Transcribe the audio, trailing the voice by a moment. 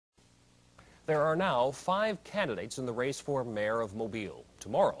There are now 5 candidates in the race for mayor of Mobile.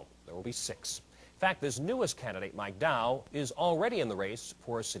 Tomorrow, there will be 6. In fact, this newest candidate, Mike Dow, is already in the race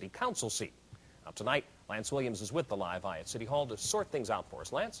for a city council seat. Now, tonight, Lance Williams is with the Live Eye at City Hall to sort things out for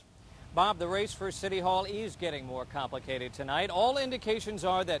us. Lance? Bob, the race for City Hall is getting more complicated tonight. All indications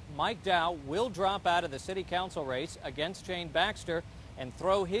are that Mike Dow will drop out of the city council race against Jane Baxter and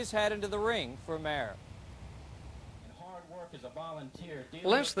throw his hat into the ring for mayor.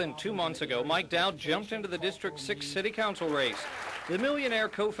 Less than 2 months ago, Mike Dow jumped into the District 6 City Council race. The millionaire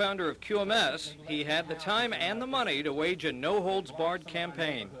co-founder of QMS, he had the time and the money to wage a no-holds-barred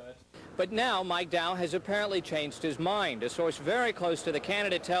campaign. But now Mike Dow has apparently changed his mind. A source very close to the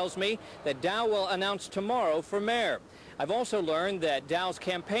candidate tells me that Dow will announce tomorrow for mayor. I've also learned that Dow's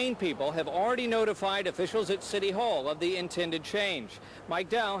campaign people have already notified officials at City Hall of the intended change. Mike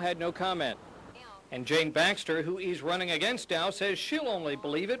Dow had no comment. And Jane Baxter, who is running against Dow, says she'll only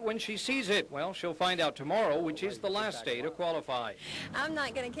believe it when she sees it. Well, she'll find out tomorrow, which is the last day to qualify. I'm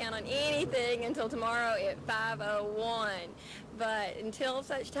not going to count on anything until tomorrow at 5:01. But until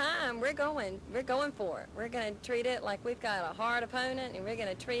such time, we're going for it. We're going to treat it like we've got a hard opponent, and we're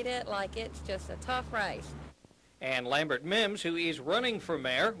going to treat it like it's just a tough race. And Lambert Mims, who is running for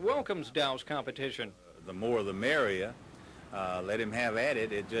mayor, welcomes Dow's competition. The more the merrier. Let him have at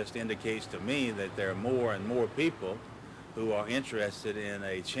it. It just indicates to me that there are more and more people who are interested in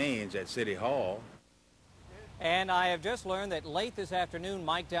a change at City Hall. And I have just learned that late this afternoon,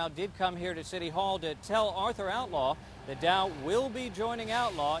 Mike Dow did come here to City Hall to tell Arthur Outlaw that Dow will be joining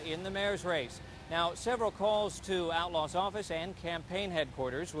Outlaw in the mayor's race. Now, several calls to Outlaw's office and campaign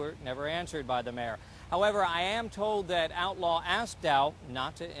headquarters were never answered by the mayor. However, I am told that Outlaw asked Dow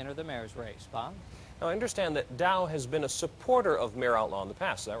not to enter the mayor's race. Bob? Now, I understand that Dow has been a supporter of Mayor Outlaw in the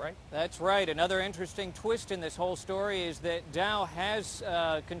past. Is that right? That's right. Another interesting twist in this whole story is that Dow has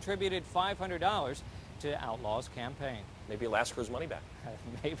contributed $500 to Outlaw's campaign. Maybe he'll ask for his money back.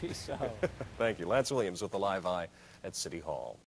 Maybe so. Thank you. Lance Williams with the Live Eye at City Hall.